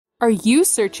Are you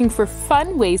searching for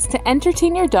fun ways to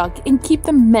entertain your dog and keep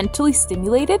them mentally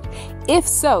stimulated? If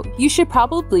so, you should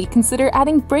probably consider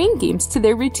adding brain games to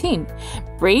their routine.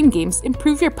 Brain games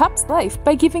improve your pup's life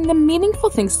by giving them meaningful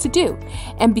things to do.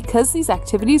 And because these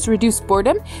activities reduce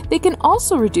boredom, they can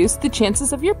also reduce the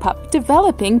chances of your pup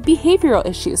developing behavioral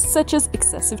issues such as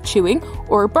excessive chewing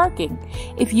or barking.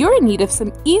 If you're in need of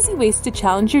some easy ways to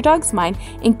challenge your dog's mind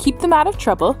and keep them out of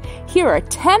trouble, here are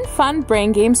 10 fun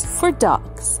brain games for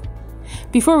dogs.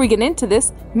 Before we get into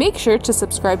this, make sure to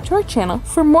subscribe to our channel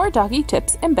for more doggy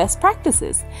tips and best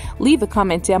practices. Leave a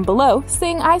comment down below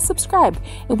saying I subscribe,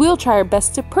 and we'll try our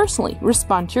best to personally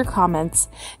respond to your comments.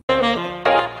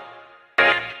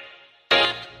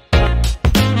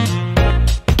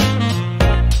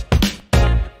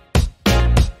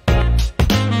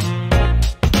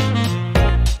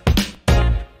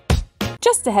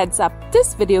 Just a heads up,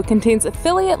 this video contains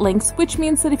affiliate links, which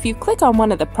means that if you click on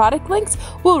one of the product links,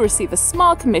 we'll receive a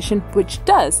small commission, which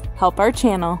does help our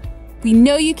channel. We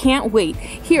know you can't wait.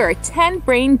 Here are 10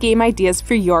 brain game ideas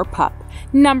for your pup.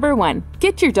 Number 1.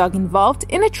 Get your dog involved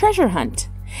in a treasure hunt.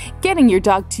 Getting your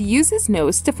dog to use his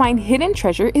nose to find hidden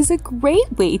treasure is a great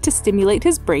way to stimulate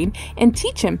his brain and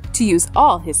teach him to use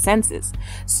all his senses.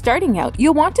 Starting out,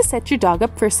 you'll want to set your dog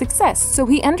up for success so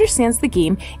he understands the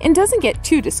game and doesn't get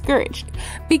too discouraged.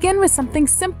 Begin with something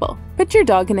simple. Put your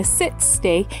dog in a sit,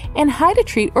 stay, and hide a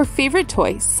treat or favorite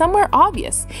toy somewhere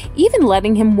obvious, even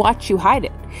letting him watch you hide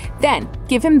it. Then,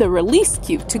 give him the release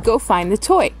cue to go find the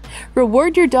toy.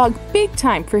 Reward your dog big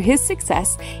time for his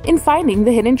success in finding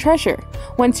the hidden treasure.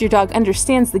 Once your dog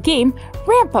understands the game,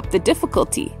 ramp up the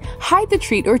difficulty. Hide the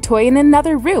treat or toy in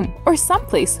another room or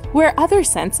someplace where other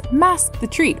scents mask the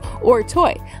treat or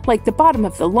toy, like the bottom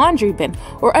of the laundry bin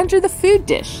or under the food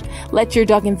dish. Let your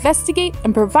dog investigate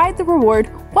and provide the reward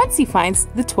once he finds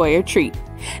the toy or treat.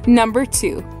 Number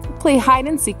 2. Play hide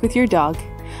and seek with your dog.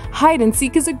 Hide and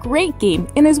seek is a great game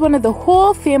and is one the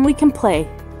whole family can play.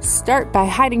 Start by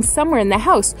hiding somewhere in the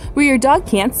house where your dog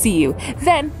can't see you.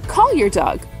 Then call your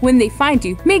dog. When they find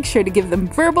you, make sure to give them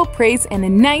verbal praise and a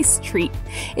nice treat.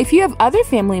 If you have other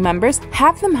family members,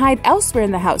 have them hide elsewhere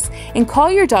in the house and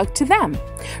call your dog to them.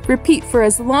 Repeat for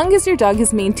as long as your dog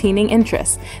is maintaining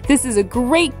interest. This is a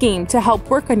great game to help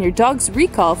work on your dog's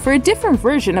recall for a different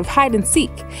version of hide and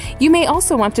seek. You may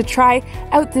also want to try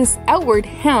out this outward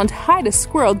hound hide a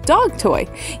squirrel dog toy.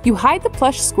 You hide the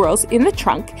plush squirrels in the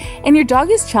trunk and your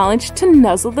dog is challenged to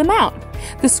nuzzle them out.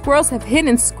 The squirrels have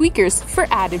hidden squeakers for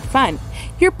added fun.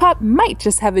 Your pup might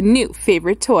just have a new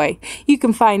favorite toy. You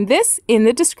can find this in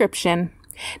the description.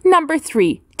 Number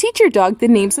 3. Teach your dog the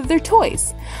names of their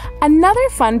toys. Another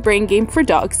fun brain game for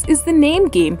dogs is the name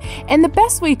game, and the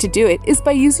best way to do it is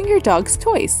by using your dog's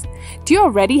toys. Do you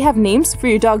already have names for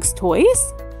your dog's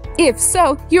toys? If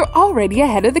so, you're already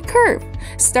ahead of the curve.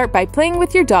 Start by playing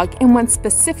with your dog in one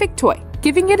specific toy,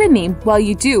 giving it a name while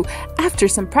you do. After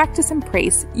some practice and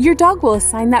praise, your dog will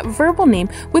assign that verbal name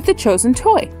with the chosen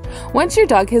toy. Once your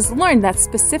dog has learned that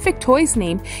specific toy's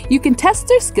name, you can test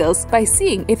their skills by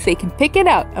seeing if they can pick it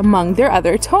out among their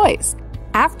other toys.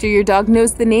 After your dog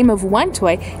knows the name of one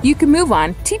toy, you can move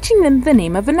on, teaching them the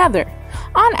name of another.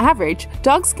 On average,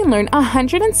 dogs can learn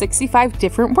 165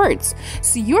 different words,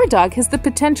 so your dog has the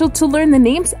potential to learn the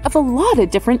names of a lot of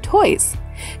different toys.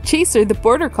 Chaser, the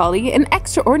border collie, an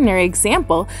extraordinary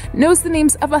example, knows the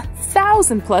names of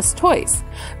 1,000+ toys.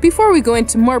 Before we go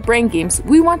into more brain games,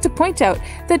 we want to point out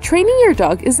that training your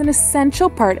dog is an essential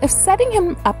part of setting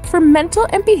him up for mental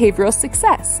and behavioral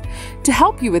success. To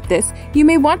help you with this, you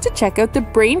may want to check out the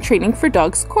Brain Training for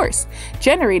Dogs course,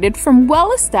 generated from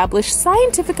well-established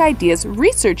scientific ideas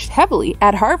researched heavily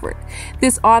at Harvard.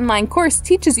 This online course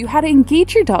teaches you how to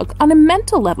engage your dog on a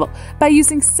mental level by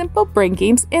using simple brain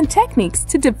games and techniques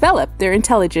to develop their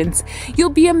intelligence. You'll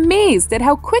be amazed at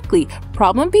how quickly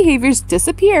problem behaviors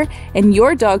disappear and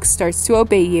your dog starts to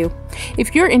obey you.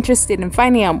 If you're interested in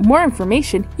finding out more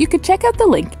information, you can check out the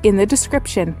link in the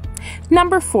description.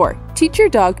 Number 4. Teach your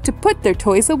dog to put their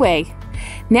toys away.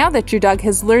 Now that your dog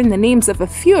has learned the names of a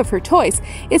few of her toys,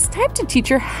 it's time to teach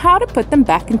her how to put them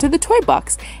back into the toy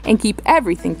box and keep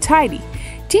everything tidy.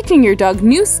 Teaching your dog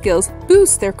new skills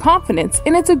boosts their confidence,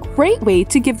 and it's a great way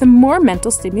to give them more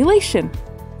mental stimulation.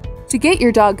 To get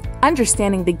your dog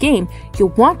understanding the game, you'll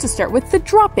want to start with the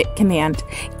drop it command.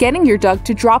 Getting your dog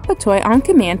to drop a toy on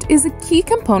command is a key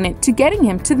component to getting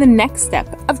him to the next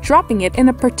step of dropping it in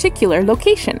a particular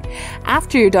location.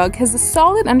 After your dog has a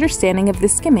solid understanding of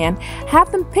this command, have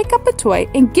them pick up a toy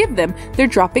and give them their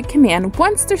drop it command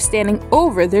once they're standing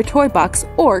over their toy box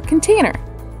or container.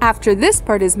 After this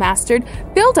part is mastered,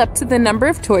 build up to the number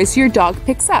of toys your dog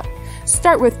picks up.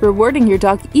 Start with rewarding your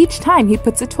dog each time he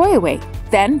puts a toy away.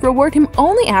 Then reward him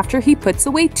only after he puts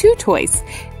away 2 toys.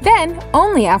 Then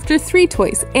only after 3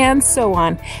 toys, and so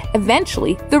on.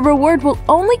 Eventually, the reward will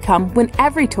only come when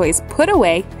every toy is put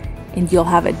away, and you'll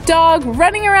have a dog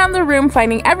running around the room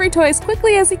finding every toy as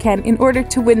quickly as he can in order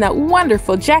to win that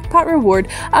wonderful jackpot reward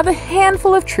of a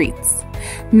handful of treats.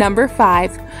 Number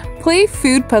 5. Play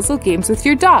food puzzle games with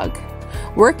your dog.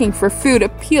 Working for food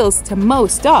appeals to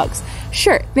most dogs.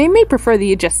 Sure, they may prefer that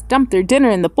you just dump their dinner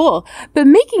in the bowl, but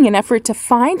making an effort to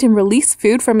find and release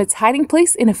food from its hiding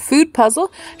place in a food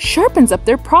puzzle sharpens up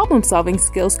their problem-solving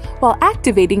skills while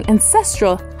activating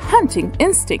ancestral hunting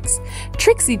instincts.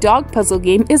 Trixie Dog Puzzle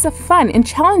Game is a fun and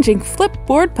challenging flip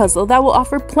board puzzle that will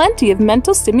offer plenty of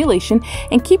mental stimulation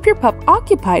and keep your pup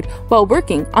occupied while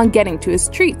working on getting to his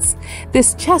treats.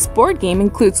 This chess board game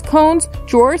includes cones,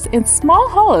 drawers, and small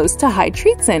hollows to hide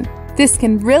treats in. This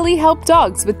can really help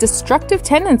dogs with destructive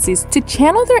tendencies to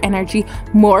channel their energy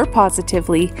more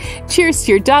positively. Cheers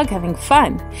to your dog having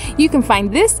fun! You can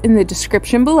find this in the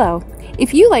description below.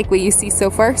 If you like what you see so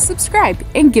far, subscribe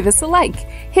and give us a like.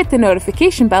 Hit the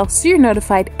notification bell so you're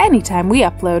notified anytime we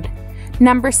upload.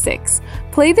 Number 6.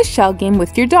 Play the shell game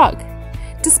with your dog.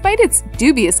 Despite its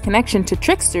dubious connection to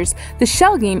tricksters, the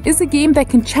shell game is a game that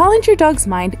can challenge your dog's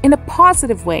mind in a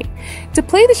positive way. To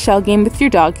play the shell game with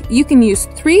your dog, you can use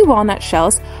 3 walnut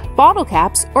shells, bottle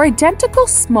caps, or identical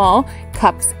small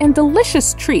cups and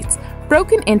delicious treats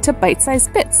broken into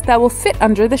bite-sized bits that will fit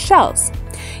under the shells.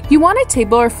 You want a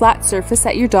table or flat surface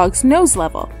at your dog's nose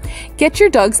level. Get your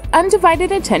dog's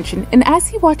undivided attention, and as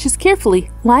he watches carefully,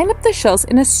 line up the shells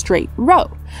in a straight row.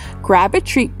 Grab a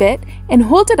treat bit and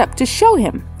hold it up to show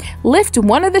him. Lift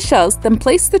one of the shells, then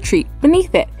place the treat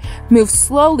beneath it. Move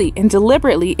slowly and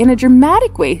deliberately in a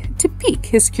dramatic way to pique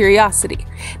his curiosity.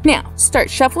 Now, start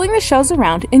shuffling the shells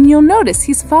around and you'll notice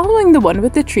he's following the one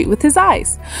with the treat with his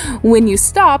eyes. When you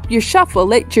stop your shuffle,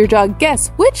 let your dog guess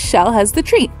which shell has the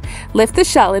treat. Lift the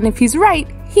shell, and if he's right,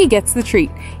 he gets the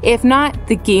treat. If not,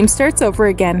 the game starts over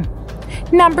again.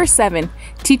 Number 7.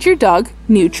 Teach your dog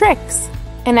new tricks.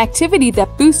 An activity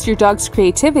that boosts your dog's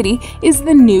creativity is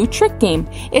the new trick game.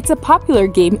 It's a popular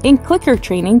game in clicker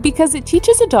training because it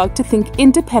teaches a dog to think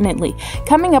independently,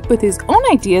 coming up with his own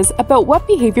ideas about what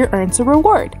behavior earns a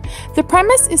reward. The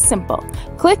premise is simple.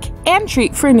 Click and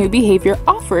treat for a new behavior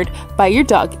offered by your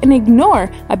dog and ignore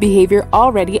a behavior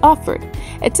already offered.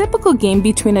 A typical game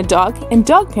between a dog and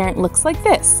dog parent looks like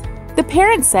this. The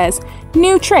parent says,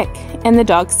 "New trick," and the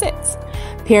dog sits.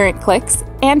 Parent clicks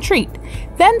and treat,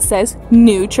 then says,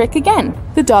 "New trick" again.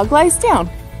 The dog lies down.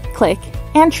 Click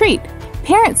and treat.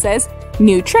 Parent says,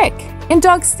 "New trick," and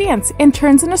dog stands and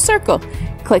turns in a circle.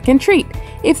 Click and treat.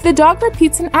 If the dog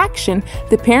repeats an action,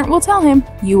 the parent will tell him,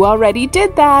 "You already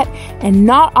did that," and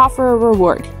not offer a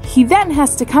reward. He then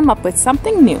has to come up with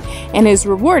something new and is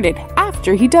rewarded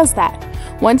after he does that.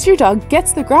 Once your dog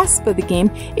gets the grasp of the game,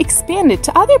 expand it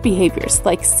to other behaviors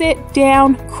like sit,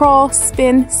 down, crawl,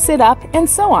 spin, sit up, and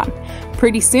so on.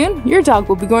 Pretty soon, your dog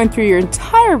will be going through your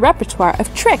entire repertoire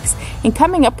of tricks and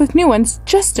coming up with new ones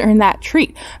just to earn that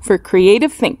treat for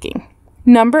creative thinking.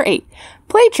 Number 8.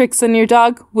 Play tricks on your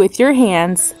dog with your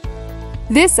hands.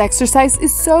 This exercise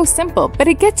is so simple, but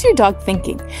it gets your dog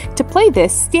thinking. To play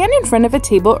this, stand in front of a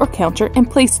table or counter and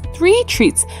place 3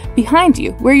 treats behind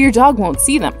you where your dog won't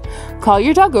see them. Call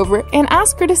your dog over and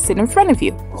ask her to sit in front of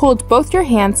you. Hold both your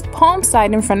hands palm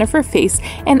side in front of her face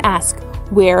and ask,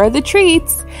 "Where are the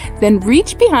treats?" Then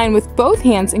reach behind with both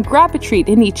hands and grab a treat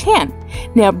in each hand.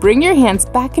 Now bring your hands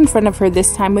back in front of her,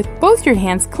 this time with both your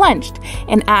hands clenched,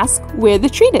 and ask where the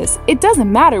treat is. It doesn't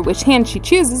matter which hand she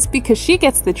chooses because she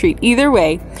gets the treat either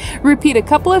way. Repeat a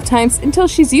couple of times until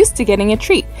she's used to getting a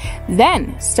treat.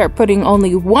 Then start putting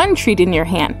only one treat in your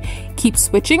hand. Keep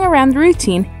switching around the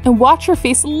routine and watch her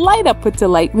face light up with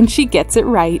delight when she gets it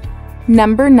right.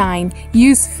 Number 9.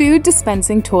 Use food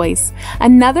dispensing toys.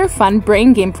 Another fun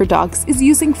brain game for dogs is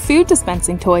using food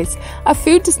dispensing toys. A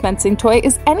food dispensing toy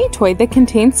is any toy that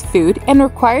contains food and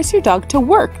requires your dog to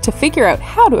work to figure out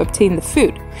how to obtain the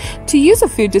food. To use a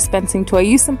food dispensing toy,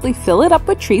 you simply fill it up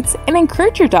with treats and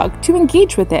encourage your dog to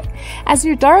engage with it. As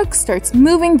your dog starts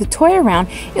moving the toy around,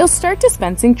 it'll start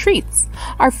dispensing treats.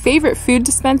 Our favorite food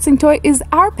dispensing toy is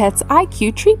Our Pet's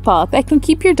IQ treat ball that can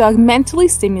keep your dog mentally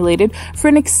stimulated for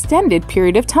an extended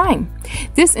period of time.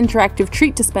 This interactive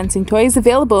treat dispensing toy is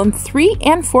available in 3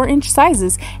 and 4-inch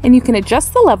sizes, and you can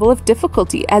adjust the level of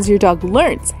difficulty as your dog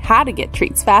learns how to get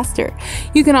treats faster.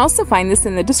 You can also find this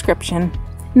in the description.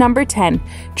 Number 10.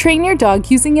 Train your dog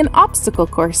using an obstacle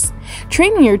course.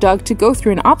 Training your dog to go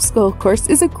through an obstacle course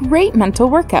is a great mental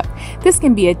workout. This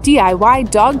can be a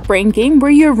DIY dog brain game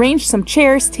where you arrange some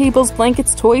chairs, tables,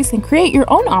 blankets, toys, and create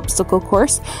your own obstacle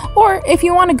course. Or if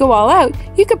you want to go all out,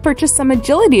 you could purchase some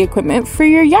agility equipment for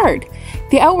your yard.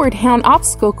 The Outward Hound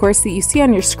obstacle course that you see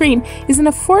on your screen is an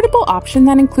affordable option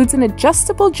that includes an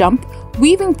adjustable jump,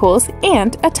 weaving poles,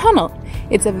 and a tunnel.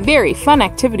 It's a very fun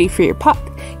activity for your pup.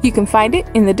 You can find it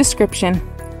in the description.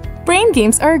 Brain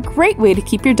games are a great way to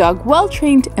keep your dog well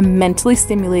trained and mentally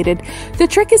stimulated. The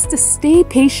trick is to stay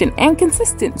patient and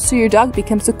consistent so your dog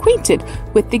becomes acquainted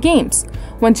with the games.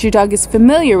 Once your dog is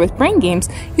familiar with brain games,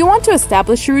 you'll want to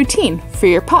establish a routine for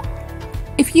your pup.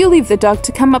 If you leave the dog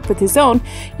to come up with his own,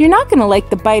 you're not going to like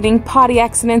the biting, potty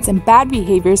accidents, and bad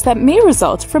behaviors that may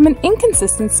result from an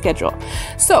inconsistent schedule.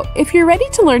 So, if you're ready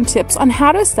to learn tips on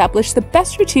how to establish the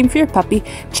best routine for your puppy,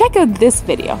 check out this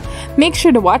video. Make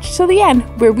sure to watch till the end,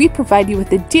 where we provide you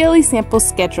with a daily sample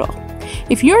schedule.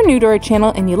 If you're new to our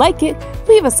channel and you like it,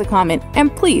 leave us a comment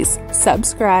and please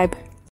subscribe.